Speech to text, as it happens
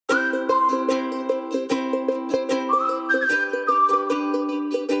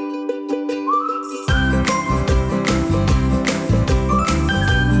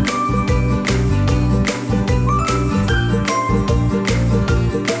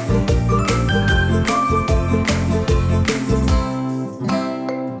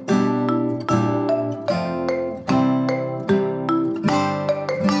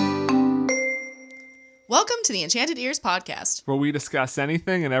Enchanted Ears podcast, where we discuss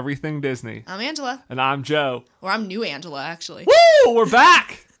anything and everything Disney. I'm Angela. And I'm Joe. Or I'm new Angela, actually. Woo! We're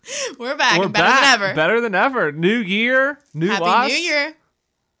back! We're back. We're and better back. than ever. Better than ever. New year, new Happy us. New Year.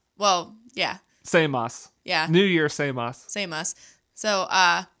 Well, yeah. Same us. Yeah. New year, same us. Same us. So,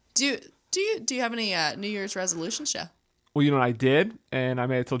 do you have any New Year's resolutions, Joe? Well, you know what I did, and I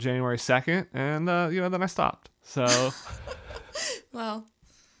made it till January 2nd, and then I stopped. So, Well,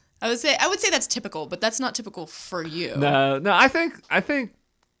 I would say that's typical, but that's not typical for you. no, I think I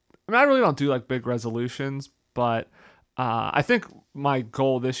really don't do like big resolutions, but I think my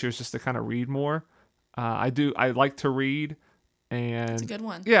goal this year is just to kind of read more. I like to read, and That's a good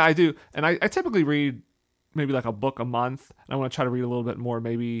one. Yeah, I do, and I typically read maybe like a book a month. And I want to try to read a little bit more,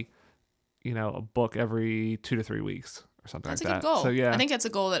 maybe a book every 2 to 3 weeks or something That's like a that. good goal. So yeah, I think that's a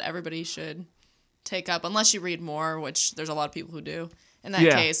goal that everybody should take up, unless you read more, which there's a lot of people who do. In that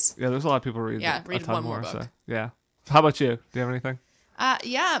case, there's a lot of people who read. read a ton one more book. So, yeah. How about you? Do you have anything?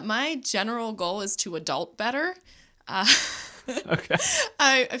 Yeah, my general goal is to adult better. Okay.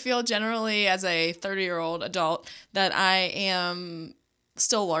 I feel generally as a 30-year-old adult that I am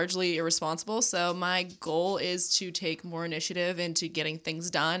still largely irresponsible. So my goal is to take more initiative into getting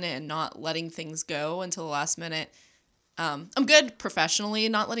things done and not letting things go until the last minute. I'm good professionally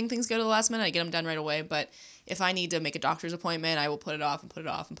not letting things go to the last minute. I get them done right away. But if I need to make a doctor's appointment, I will put it off and put it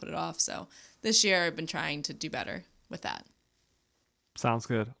off and put it off. So this year I've been trying to do better with that. Sounds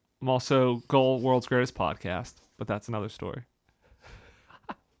good. I'm also goal world's greatest podcast, but that's another story.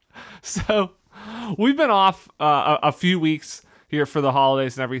 So we've been off a few weeks here for the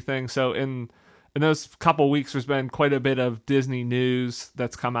holidays and everything. So in those couple weeks, there's been quite a bit of Disney news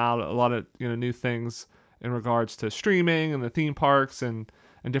that's come out. A lot of new things in regards to streaming and the theme parks and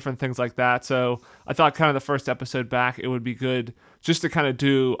different things like that. So I thought kind of the first episode back, it would be good just to kind of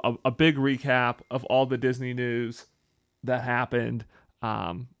do a big recap of all the Disney news that happened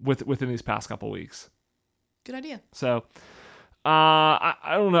within these past couple weeks. Good idea. So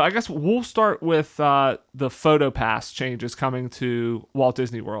I don't know. I guess we'll start with the PhotoPass changes coming to Walt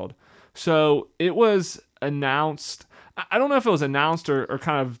Disney World. So it was announced. I don't know if it was announced or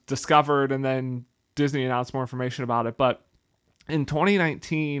kind of discovered and then Disney announced more information about it. But in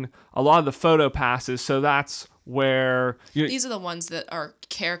 2019, a lot of the PhotoPasses, so that's where these are the ones that are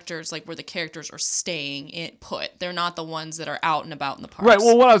characters, like where the characters are staying put. They're not the ones that are out and about in the parks. Right.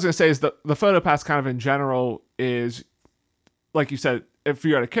 Well, what I was going to say is the PhotoPass kind of in general is, like you said, if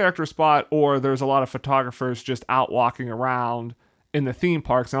you're at a character spot or there's a lot of photographers just out walking around in the theme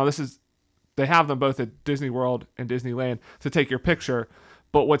parks. Now they have them both at Disney World and Disneyland to take your picture.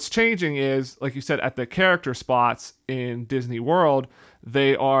 But what's changing is, like you said, at the character spots in Disney World,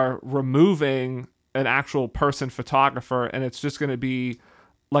 they are removing an actual person photographer, and it's just going to be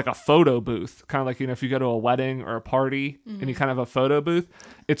like a photo booth, kind of like, if you go to a wedding or a party and you kind of have a photo booth,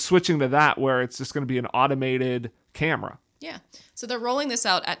 it's switching to that where it's just going to be an automated camera. Yeah. So they're rolling this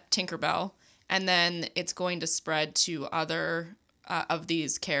out at Tinkerbell, and then it's going to spread to other of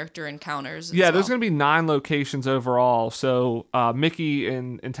these character encounters. Yeah, there's going to be 9 locations overall. So Mickey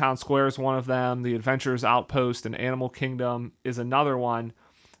in Town Square is one of them. The Adventurers Outpost in Animal Kingdom is another one.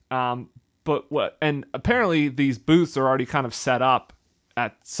 And apparently these booths are already kind of set up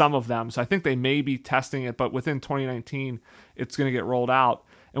at some of them. So I think they may be testing it, but within 2019, it's going to get rolled out.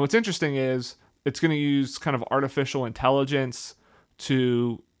 And what's interesting is it's going to use kind of artificial intelligence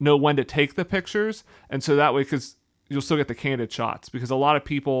to know when to take the pictures. And so that way, because you'll still get the candid shots, because a lot of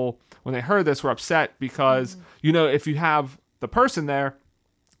people, when they heard this, were upset because, if you have the person there,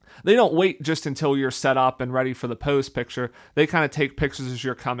 they don't wait just until you're set up and ready for the pose picture. They kind of take pictures as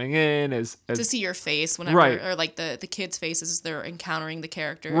you're coming in, as to see your face whenever, right. Or like the kids' faces as they're encountering the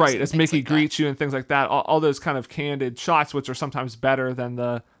characters. Right, as Mickey like greets you and things like that. All those kind of candid shots, which are sometimes better than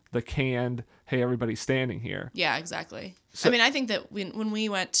the canned, hey, everybody's standing here. Yeah, exactly. So, I think that when we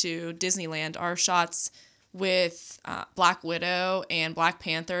went to Disneyland, our shots with Black Widow and Black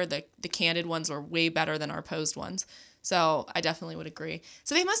Panther, the candid ones were way better than our posed ones. So I definitely would agree.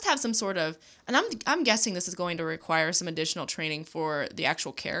 So they must have some sort of, and I'm guessing this is going to require some additional training for the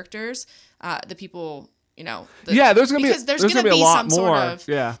actual characters, the people. There's gonna be a lot more.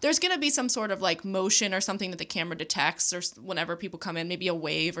 There's gonna be some sort of like motion or something that the camera detects, or whenever people come in, maybe a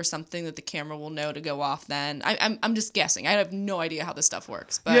wave or something that the camera will know to go off. Then I'm just guessing. I have no idea how this stuff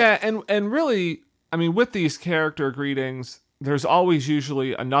works. But yeah, and really, with these character greetings, there's always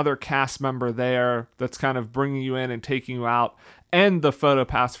usually another cast member there that's kind of bringing you in and taking you out, and the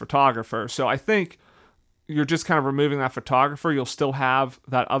PhotoPass photographer. So I think you're just kind of removing that photographer. You'll still have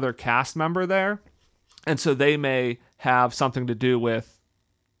that other cast member there. And so they may have something to do with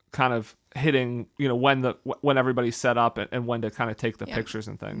kind of hitting, when everybody's set up and when to kind of take the Yeah. pictures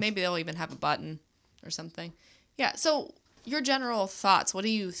and things. Maybe they'll even have a button or something. Yeah. So your general thoughts, what do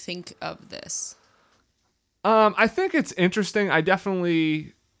you think of this? I think it's interesting. I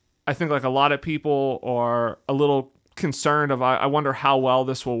think like a lot of people are a little concerned of, I wonder how well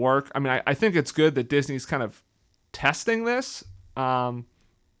this will work. I mean, I think it's good that Disney's kind of testing this, trying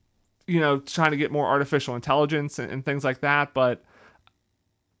to get more artificial intelligence and things like that. But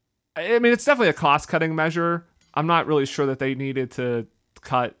I mean, it's definitely a cost-cutting measure. I'm not really sure that they needed to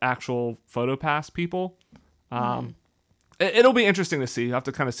cut actual PhotoPass people. It'll be interesting to see. You have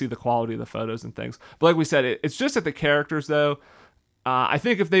to kind of see the quality of the photos and things. But like we said, it's just at the characters, though. I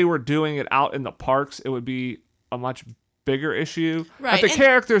think if they were doing it out in the parks, it would be a much bigger issue. Right. At the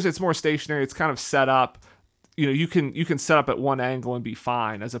characters, it's more stationary. It's kind of set up. You can set up at one angle and be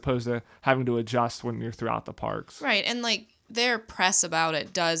fine, as opposed to having to adjust when you're throughout the parks. Right. And like their press about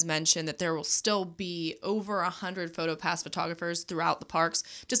it does mention that there will still be over 100 PhotoPass photographers throughout the parks,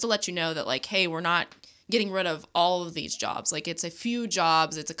 just to let you know that like, hey, we're not getting rid of all of these jobs. Like it's a few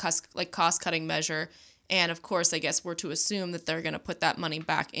jobs. It's a cost-cutting measure. And of course, I guess we're to assume that they're going to put that money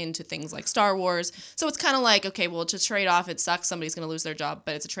back into things like Star Wars. So it's kind of like, okay, well, to trade off, it sucks. Somebody's going to lose their job,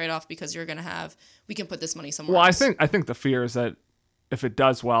 but it's a trade-off because we can put this money somewhere else. I think the fear is that if it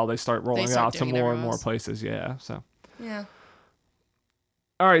does well, they start rolling it out to doing it more everywhere and more else. places. Yeah. So. Yeah.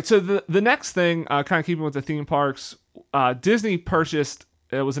 All right. So the next thing, kind of keeping with the theme parks, Disney purchased.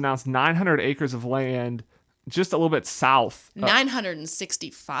 It was announced 900 acres of land just a little bit south.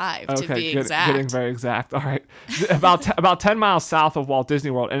 965 to be Okay, exact. getting very exact. All right, about 10 miles south of Walt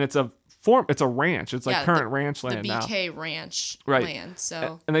Disney World, and it's a ranch. It's like current ranch land the now. BK Ranch Right. land.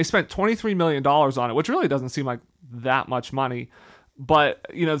 So And they spent $23 million on it, which really doesn't seem like that much money. But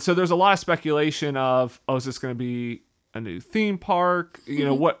so there's a lot of speculation of, is this going to be a new theme park?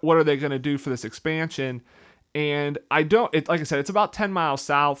 What are they going to do for this expansion? And like I said, it's about 10 miles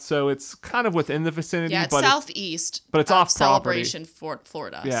south, so it's kind of within the vicinity. yeah, it's but southeast. but it's of off property. Celebration Fort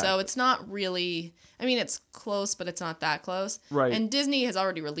Florida. Yeah. So it's not really. I mean, it's close, but it's not that close. Right. And Disney has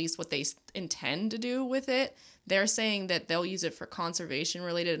already released what they intend to do with it. They're saying that they'll use it for conservation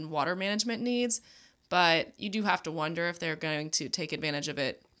related and water management needs, but you do have to wonder if they're going to take advantage of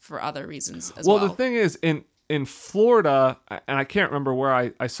it for other reasons as well. Well, the thing is, in Florida, and I can't remember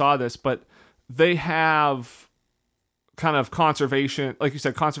where I saw this, but they have kind of conservation, like you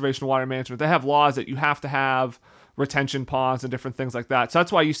said, conservation water management. They have laws that you have to have retention ponds and different things like that. So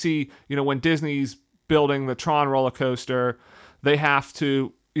that's why you see, when Disney's building the Tron roller coaster, they have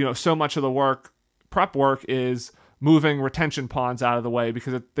to, so much of the prep work is moving retention ponds out of the way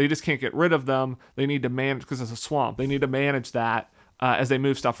because they just can't get rid of them. They need to manage, because it's a swamp. They need to manage that as they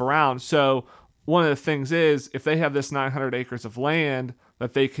move stuff around. So one of the things is, if they have this 900 acres of land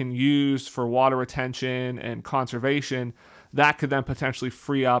that they can use for water retention and conservation, that could then potentially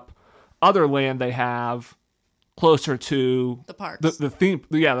free up other land they have closer to the parks.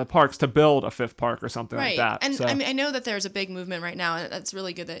 The parks, to build a fifth park or something like that. And so. I mean, I know that there's a big movement right now, and that's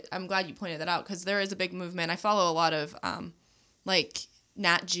really good. That I'm glad you pointed that out, because there is a big movement. I follow a lot of like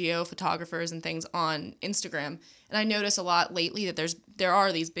Nat Geo photographers and things on Instagram, and I notice a lot lately that there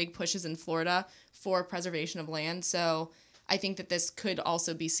are these big pushes in Florida for preservation of land. So I think that this could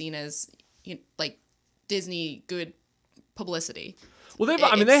also be seen as like Disney good publicity. Well,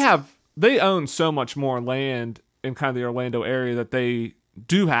 they own so much more land in kind of the Orlando area that they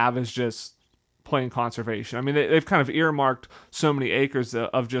do have as just plain conservation. I mean, they've kind of earmarked so many acres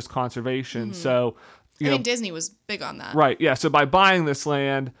of just conservation. So, I mean, Disney was big on that. Right. Yeah. So by buying this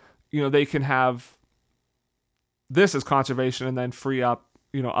land, they can have this as conservation and then free up,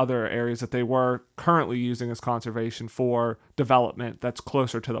 other areas that they were currently using as conservation for development that's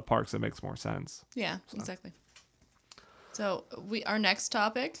closer to the parks. That makes more sense. Yeah, exactly. So our next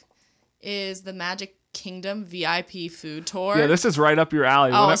topic is the Magic Kingdom VIP food tour. Yeah, this is right up your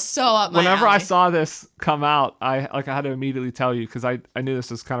alley. So up my Whenever alley. I saw this come out, I had to immediately tell you, because I knew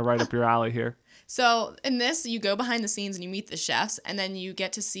this was kind of right up your alley here. So in this, you go behind the scenes and you meet the chefs, and then you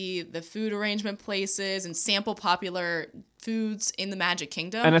get to see the food arrangement places and sample popular foods in the Magic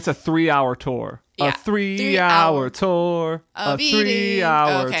Kingdom. And it's a 3-hour tour. Yeah, A 3-hour tour. Of A eating.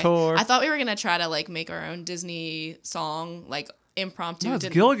 3-hour Okay. tour. I thought we were going to try to like make our own Disney song, like impromptu. No, it's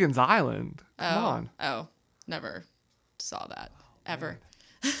Gilligan's Island. Come on. Oh, never saw that ever.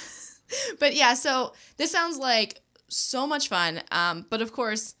 But yeah, so this sounds like so much fun. But of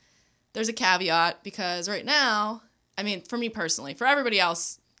course, there's a caveat, because right now, I mean, for me personally, for everybody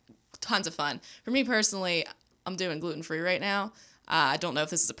else, tons of fun. For me personally, I'm doing gluten-free right now. I don't know if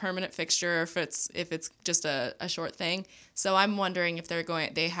this is a permanent fixture or if it's just a short thing. So I'm wondering if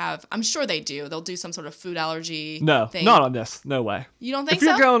I'm sure they do. They'll do some sort of food allergy No, thing. not on this. No way. You don't think if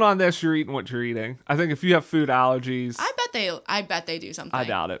you're so? going on this, you're eating what you're eating. I think if you have food allergies, I bet they do something. I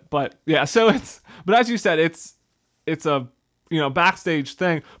doubt it. But yeah, but as you said, it's a backstage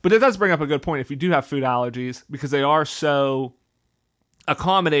thing. But it does bring up a good point if you do have food allergies, because they are so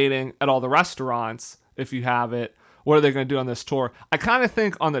accommodating at all the restaurants. If you have it, what are they going to do on this tour? I kind of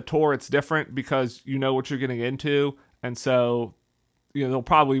think on the tour it's different because you know what you're getting into, and so they'll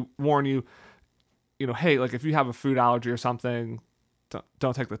probably warn you, hey, like if you have a food allergy or something,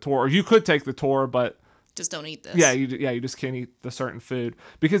 don't take the tour. Or you could take the tour, but just don't eat this. Yeah, you just can't eat the certain food,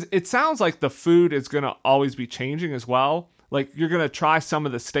 because it sounds like the food is going to always be changing as well. Like you're going to try some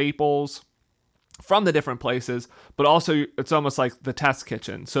of the staples from the different places, but also it's almost like the test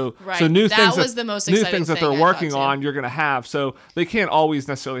kitchen. So new things that they're working on, you're going to have. So they can't always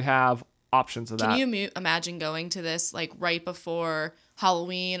necessarily have options of that. Can you imagine going to this like right before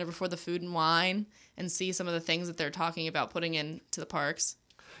Halloween or before the Food and Wine and see some of the things that they're talking about putting into the parks?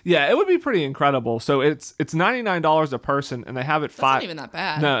 Yeah, it would be pretty incredible. So it's $99 a person, and they have it That's not even that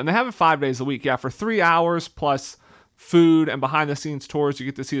bad. No, and they have it 5 days a week. Yeah, for 3 hours plus food and behind the scenes tours. You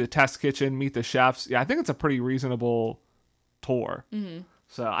get to see the test kitchen, meet the chefs. Yeah, I think it's a pretty reasonable tour. Mm-hmm.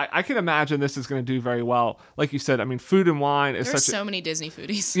 So I can imagine this is going to do very well. Like you said, I mean, Food and Wine is There's so many Disney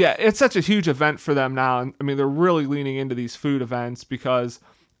foodies. Yeah, it's such a huge event for them now. And I mean, they're really leaning into these food events because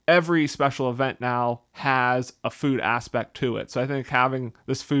every special event now has a food aspect to it. So I think having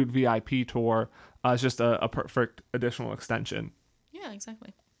this food VIP tour is just a perfect additional extension. Yeah,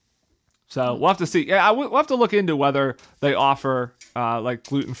 exactly. So we'll have to see. Yeah, we'll have to look into whether they offer like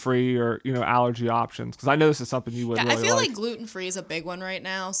gluten-free or allergy options, because I know this is something you would. Yeah, really I feel like gluten-free is a big one right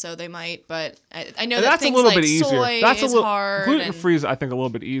now, so they might. But I know that's things a little like bit easier. soy is hard. Gluten-free is, I think, a little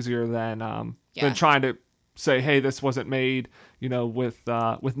bit easier than trying to say, hey, this wasn't made, with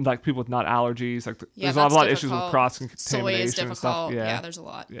like people with nut allergies. Like there's a lot of issues with cross contamination. Soy is difficult. And stuff. Yeah, there's a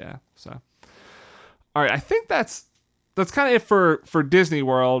lot. Yeah. So, all right, I think that's kind of it for Disney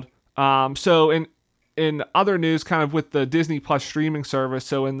World. So in other news, kind of with the Disney Plus streaming service,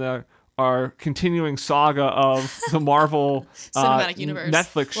 so in our continuing saga of the Marvel cinematic universe,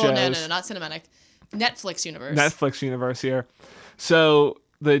 Netflix shows. Well, no, not cinematic, Netflix universe. Netflix universe here. So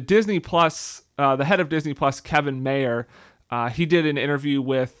the Disney Plus, the head of Disney Plus, Kevin Mayer, he did an interview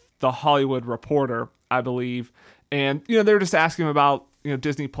with The Hollywood Reporter, I believe, and they were just asking him about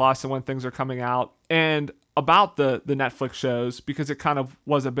Disney Plus and when things are coming out, and about the Netflix shows, because it kind of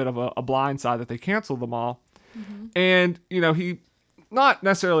was a bit of a blindside that they canceled them all. Mm-hmm. And, he not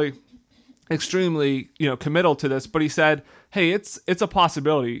necessarily extremely, committal to this, but he said, hey, it's a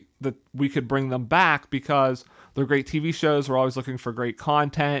possibility that we could bring them back because they're great TV shows. We're always looking for great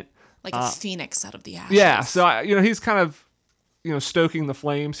content. Like a phoenix out of the ashes. Yeah. So, he's kind of, stoking the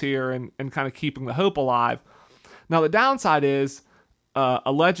flames here and kind of keeping the hope alive. Now, the downside is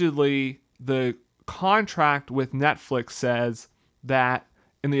allegedly the contract with Netflix says that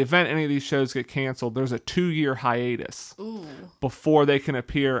in the event any of these shows get canceled, there's a 2-year hiatus before they can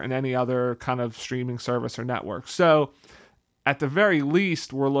appear in any other kind of streaming service or network. So at the very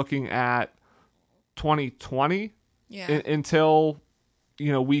least, we're looking at 2020 until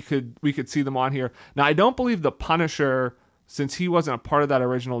we could see them on here. Now, I don't believe The Punisher, since he wasn't a part of that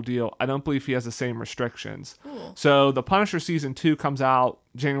original deal, I don't believe he has the same restrictions. Ooh. So The Punisher Season 2 comes out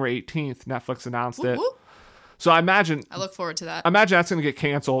January 18th. Netflix announced it. So I look forward to that. I imagine that's going to get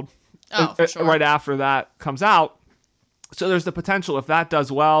canceled for sure. right after that comes out. So there's the potential, if that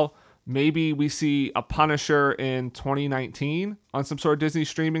does well, maybe we see a Punisher in 2019 on some sort of Disney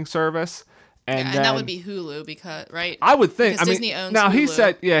streaming service. And that would be Hulu, because right? I would think. Because Disney owns now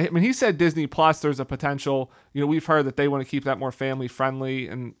Hulu. He said Disney Plus. There's a potential. We've heard that they want to keep that more family friendly,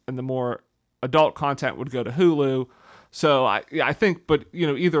 and the more adult content would go to Hulu. So I think, but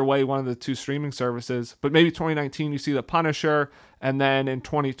either way, one of the two streaming services. But maybe 2019 you see The Punisher, and then in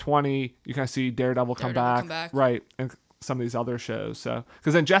 2020 you kind of see Daredevil come back, right? And some of these other shows. So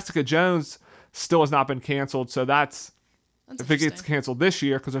because then Jessica Jones still has not been canceled, so that's if it gets canceled this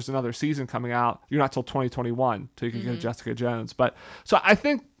year, because there's another season coming out, you're not till 2021 till you can get Jessica Jones. But so I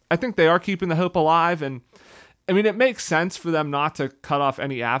think they are keeping the hope alive, and I mean it makes sense for them not to cut off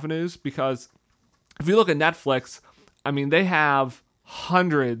any avenues, because if you look at Netflix, I mean they have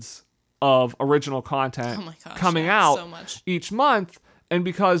hundreds of original content coming out each month, and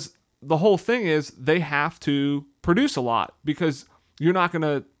because the whole thing is they have to produce a lot, because you're not going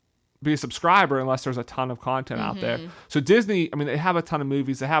to be a subscriber unless there's a ton of content out there. So Disney, I mean, they have a ton of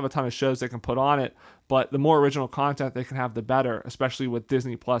movies, they have a ton of shows they can put on it, but the more original content they can have, the better, especially with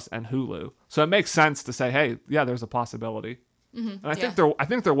Disney Plus and Hulu. So it makes sense to say, hey, yeah, there's a possibility. And I think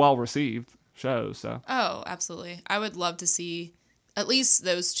they're well received shows. So. Oh, absolutely. I would love to see at least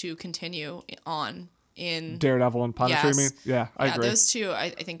those two continue on in Daredevil and Punisher. Yes. You mean? Yeah, I agree. Those two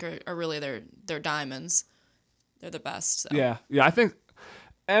I think are really their diamonds. They're the best. So. Yeah, I think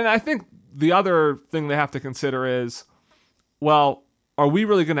the other thing they have to consider is, well, are we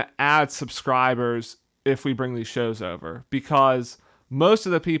really going to add subscribers if we bring these shows over? Because most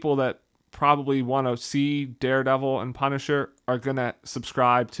of the people that probably want to see Daredevil and Punisher are going to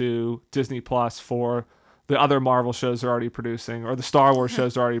subscribe to Disney Plus for the other Marvel shows they're already producing or the Star Wars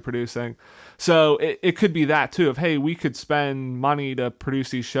shows they're already producing. So it could be that too, of, hey, we could spend money to produce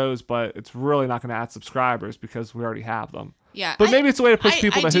these shows, but it's really not going to add subscribers because we already have them. Yeah. But maybe it's a way to push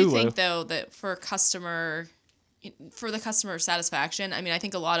people to Hulu. I do think, though, that for the customer satisfaction, I mean, I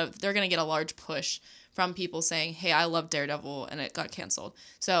think they're going to get a large push from people saying, hey, I love Daredevil and it got canceled.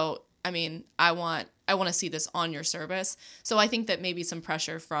 So, I mean, I want to see this on your service. So I think that maybe some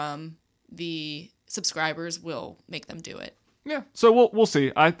pressure from the subscribers will make them do it. Yeah, so we'll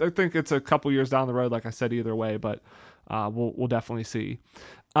see. I think it's a couple years down the road, like I said, either way, but we'll definitely see.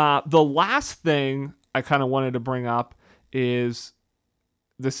 The last thing I kind of wanted to bring up is,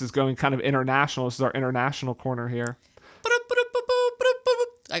 this is going kind of international. This is our international corner here.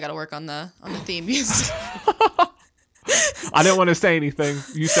 I got to work on the theme music. I didn't want to say anything.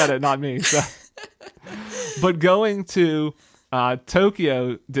 You said it, not me. So. But going to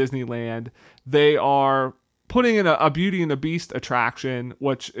Tokyo Disneyland, they are putting in a Beauty and the Beast attraction,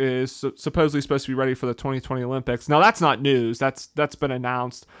 which is supposedly supposed to be ready for the 2020 Olympics. Now, that's not news. That's been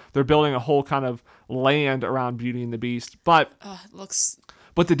announced. They're building a whole kind of land around Beauty and the Beast. But it looks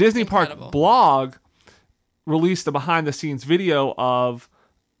but the Disney incredible. Park blog released a behind-the-scenes video of,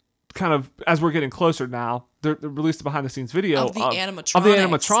 kind of, as we're getting closer now, they released a behind-the-scenes video of the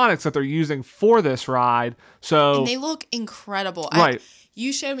animatronics that they're using for this ride. So and they look incredible. Right.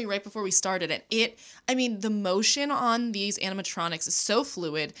 You showed me right before we started, and the motion on these animatronics is so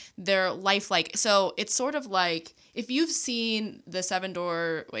fluid. They're lifelike. So it's sort of like, if you've seen the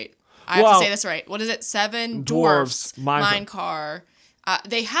I have to say this right. What is it? Seven Dwarfs Mine Car.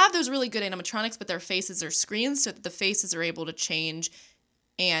 They have those really good animatronics, but their faces are screens so that the faces are able to change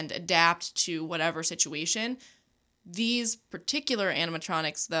and adapt to whatever situation. These particular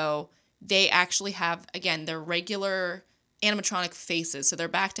animatronics, though, they actually have, again, their regular animatronic faces. So they're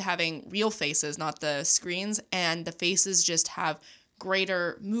back to having real faces, not the screens, and the faces just have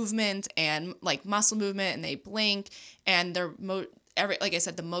greater movement and like muscle movement, and they blink, and they're like I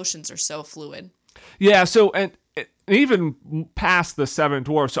said, the motions are so fluid. Yeah, so and even past the Seven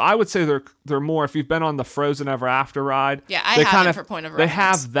Dwarfs, so I would say they're more, if you've been on the Frozen Ever After ride. Yeah, I haven't, for point of reference. They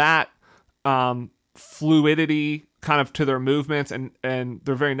have that fluidity kind of to their movements, and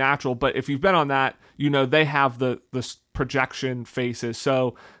they're very natural. But if you've been on that, they have the projection faces.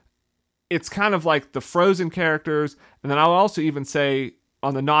 So it's kind of like the Frozen characters. And then I'll also even say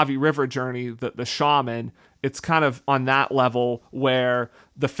on the Na'vi River journey, the shaman, it's kind of on that level where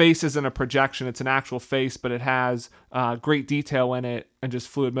the face isn't a projection, it's an actual face, but it has great detail in it and just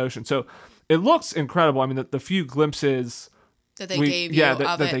fluid motion. So it looks incredible. I mean, the few glimpses that they gave you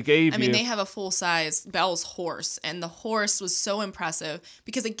that they gave you. I mean, they have a full-size Belle's horse, and the horse was so impressive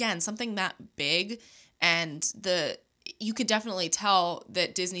because, again, something that big, and you could definitely tell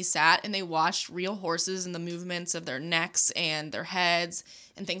that Disney sat and they watched real horses and the movements of their necks and their heads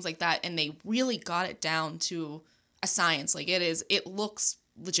and things like that, and they really got it down to a science. Like, it looks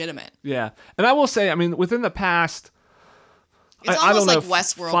legitimate. Yeah. And I will say, I mean, within the past, it's almost like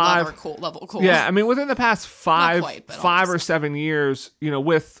Westworld level cool. Yeah, I mean, within the past five or 7 years,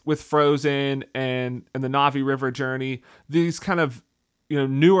 with Frozen and the Na'vi River journey, these kind of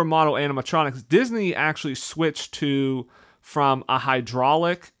newer model animatronics, Disney actually switched from a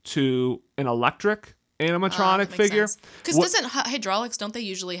hydraulic to an electric animatronic figure. Because doesn't hydraulics, don't they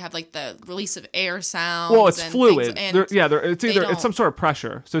usually have like the release of air sounds? Well, it's fluid. It's some sort of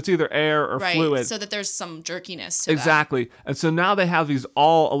pressure. So it's either air or fluid. So that there's some jerkiness to exactly. that. And so now they have these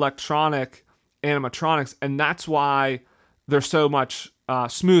all electronic animatronics, and that's why they're so much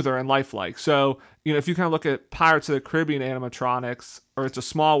smoother and lifelike. So, if you kind of look at Pirates of the Caribbean animatronics, or It's a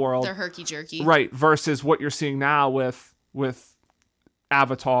Small World, they're herky-jerky. Right, versus what you're seeing now with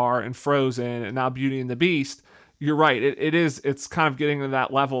Avatar and Frozen and now Beauty and the Beast. You're right. It's kind of getting to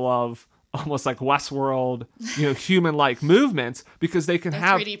that level of almost like Westworld, human-like movements, because they can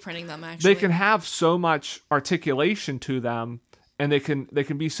have 3D printing them, actually. They can have so much articulation to them, and they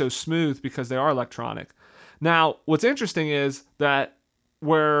can be so smooth because they are electronic. Now, what's interesting is that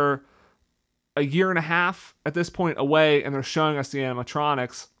we're a year and a half at this point away, and they're showing us the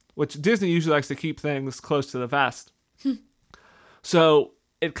animatronics, which Disney usually likes to keep things close to the vest. So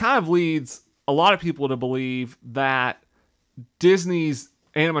it kind of leads a lot of people to believe that Disney's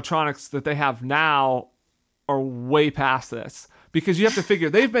animatronics that they have now are way past this, because you have to figure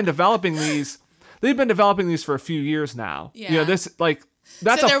they've been developing these for a few years now. Yeah. You know, this like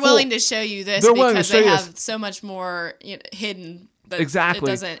that's so they're willing to show you this because they have so much more hidden. That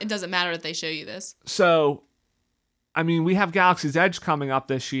exactly. It doesn't matter that they show you this. So, I mean, we have Galaxy's Edge coming up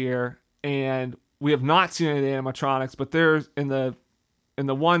this year, and we have not seen any of the animatronics, but there's in the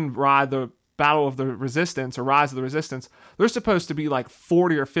one ride, the Battle of the Resistance or Rise of the Resistance, there's supposed to be like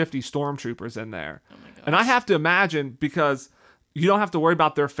 40 or 50 stormtroopers in there. Oh my gosh. And I have to imagine, because you don't have to worry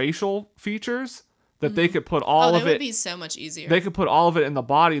about their facial features, that they could put all of it. It would be so much easier. They could put all of it in the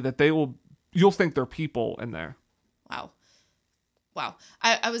body that you'll think they're people in there. Wow.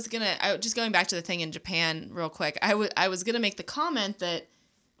 I was just going back to the thing in Japan real quick. I was going to make the comment that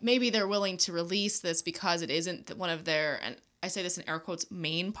maybe they're willing to release this because it isn't one of their, and I say this in air quotes,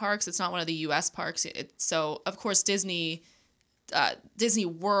 main parks. It's not one of the U.S. parks. So, of course, Disney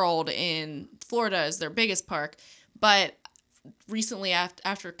World in Florida is their biggest park. But recently,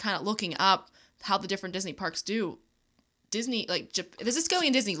 after kind of looking up how the different Disney parks do, Disney, like, is this going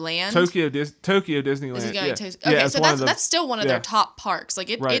in Disneyland? Tokyo Disneyland. Is it going to? Okay, yeah, so that's still one of their top parks.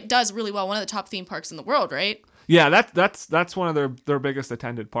 Like, right. It does really well. One of the top theme parks in the world, right? Yeah, that's one of their biggest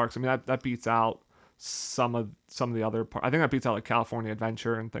attended parks. I mean, that beats out some of the other parks. I think that beats out like California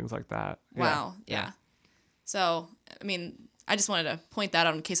Adventure and things like that. Wow. Yeah. So, I mean, I just wanted to point that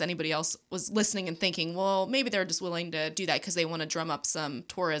out in case anybody else was listening and thinking, well, maybe they're just willing to do that because they want to drum up some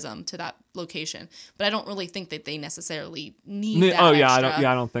tourism to that location. But I don't really think that they necessarily need that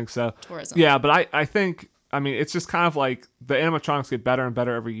I don't think so. Tourism. Yeah, but I think, I mean, it's just kind of like the animatronics get better and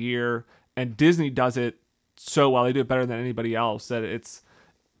better every year, and Disney does it so well. They do it better than anybody else.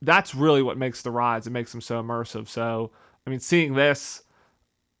 That's really what makes the rides. It makes them so immersive. So, I mean, seeing this,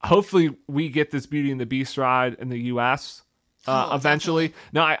 hopefully we get this Beauty and the Beast ride in the U.S. Eventually. Definitely.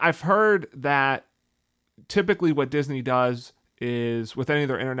 Now, I've heard that typically what Disney does is with any of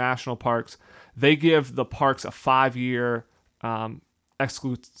their international parks, they give the parks a 5-year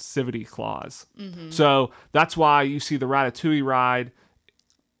exclusivity clause. Mm-hmm. So that's why you see the Ratatouille ride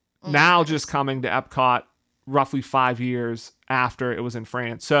now just coming to Epcot roughly 5 years after it was in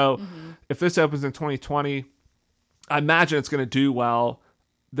France. So if this opens in 2020, I imagine it's going to do well,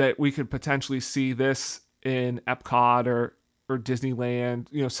 that we could potentially see this in Epcot or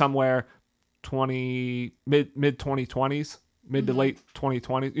Disneyland, somewhere mid 2020s, mid to late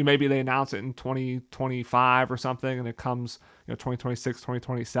 2020s. Maybe they announce it in 2025 or something, and it comes 2026,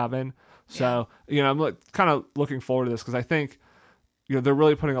 2027. So I'm kind of looking forward to this, because I think they're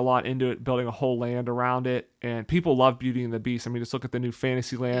really putting a lot into it, building a whole land around it, and people love Beauty and the Beast. I mean, just look at the new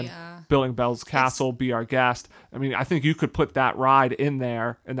Fantasyland, Building Belle's Castle, Be Our Guest. I mean, I think you could put that ride in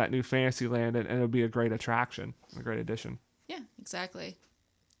there in that new Fantasyland, and it would be a great attraction, a great addition. Yeah, exactly.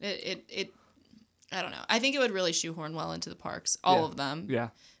 It I don't know. I think it would really shoehorn well into the parks, all of them. Yeah.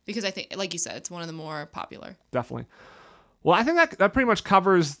 Because I think, like you said, it's one of the more popular. Definitely. Well, I think that pretty much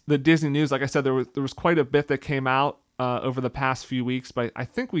covers the Disney news. Like I said, there was quite a bit that came out over the past few weeks, but I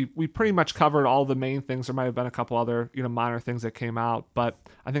think we pretty much covered all the main things. There might have been a couple other minor things that came out, but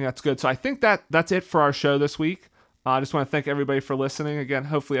I think that's good. So I think that's it for our show this week. I just want to thank everybody for listening. Again,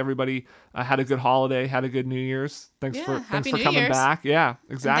 hopefully everybody had a good holiday, had a good New Year's. Thanks for coming back. Yeah,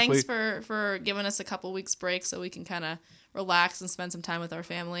 exactly. And thanks for giving us a couple weeks break so we can kind of relax and spend some time with our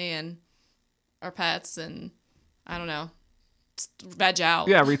family and our pets, and I don't know, veg out.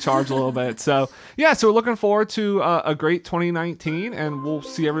 Yeah, recharge a little bit. So we're looking forward to a great 2019, and we'll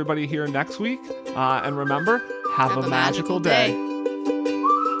see everybody here next week. And remember, have a magical day.